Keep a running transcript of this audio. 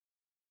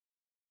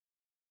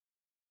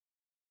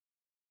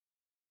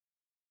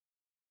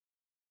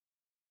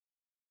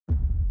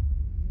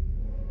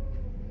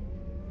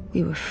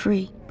We were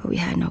free, but we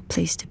had no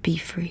place to be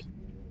free.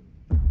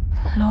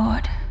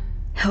 Lord,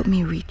 help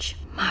me reach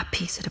my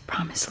piece of the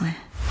promised land.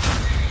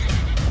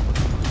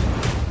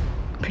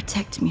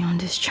 Protect me on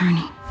this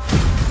journey.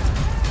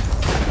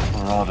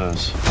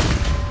 Marauders.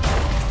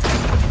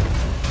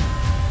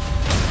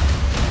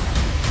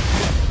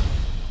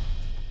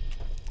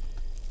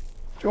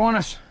 Join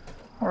us.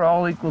 We're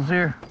all equals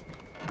here.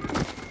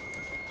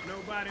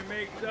 Nobody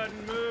make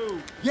sudden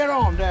move. Get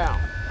on down.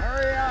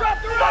 Hurry up.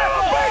 Drop the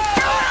rifle!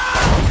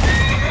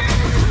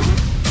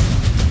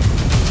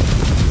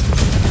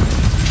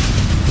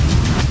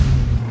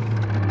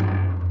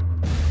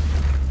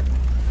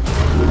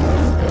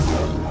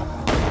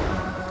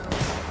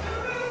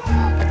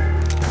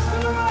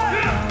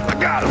 I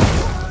got him.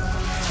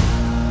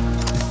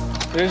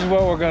 This is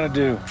what we're gonna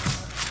do.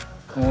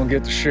 I'm gonna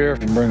get the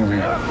sheriff and bring him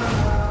here.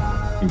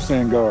 You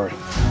stand guard.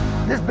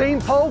 This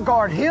beanpole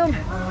guard him?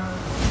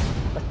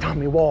 That's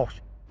Tommy Walsh.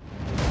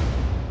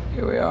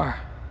 Here we are.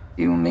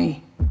 You and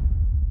me.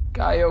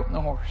 Coyote and the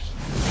horse.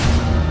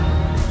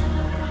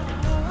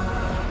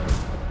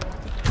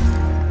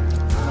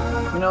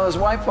 You know, those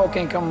white folk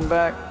ain't coming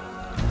back.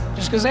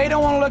 Just because they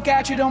don't want to look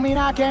at you don't mean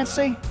I can't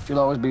see. You'll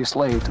always be a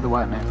slave to the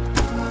white man.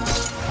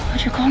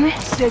 what'd you call me? I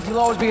said you'll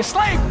always be a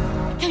slave.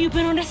 Till you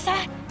been on this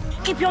side?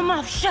 Keep your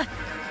mouth shut.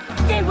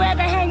 They'd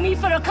rather hang me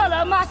for the color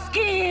of my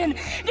skin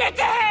than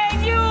to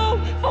hang you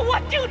for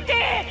what you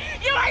did.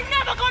 You ain't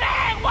never gonna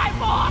hang white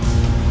boy.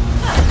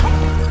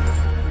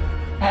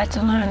 I had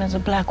to learn as a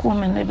black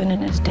woman living in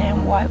this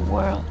damn white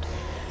world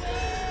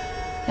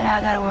that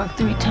I gotta work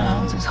 3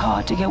 times as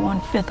hard to get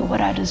 1/5 of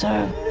what I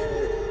deserve.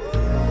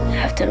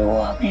 After the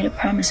war, I made a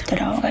promise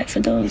that I'll fight for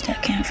those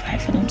that can't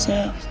fight for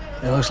themselves.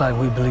 It looks like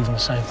we believe in the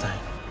same thing.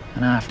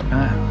 An eye for an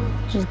eye.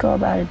 Just go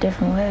about it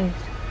different ways.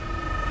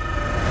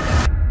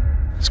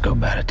 Let's go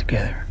about it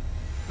together.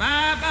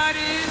 My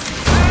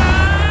body's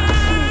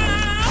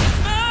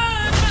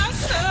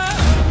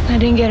I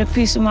didn't get a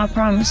piece of my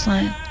promised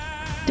land.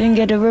 Didn't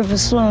get the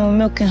rivers flowing with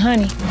milk and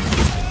honey.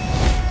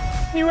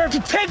 You have to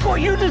take what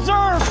you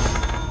deserve.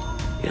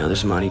 You know,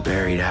 there's money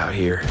buried out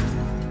here.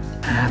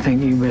 I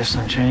think you best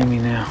unchain me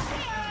now.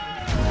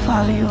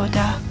 Follow you or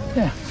die.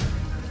 Yeah.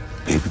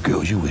 Baby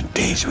girl, you in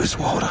dangerous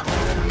water.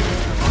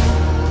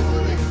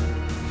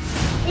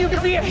 You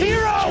can be a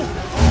hero!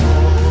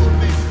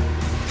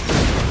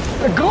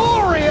 The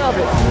glory of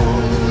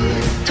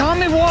it!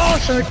 Tommy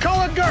Walsh and the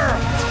colored girl!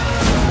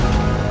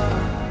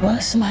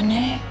 What's my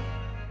name?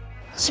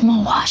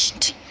 Small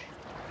Washington.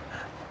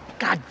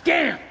 God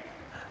damn!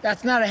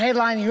 That's not a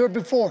headline you heard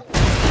before.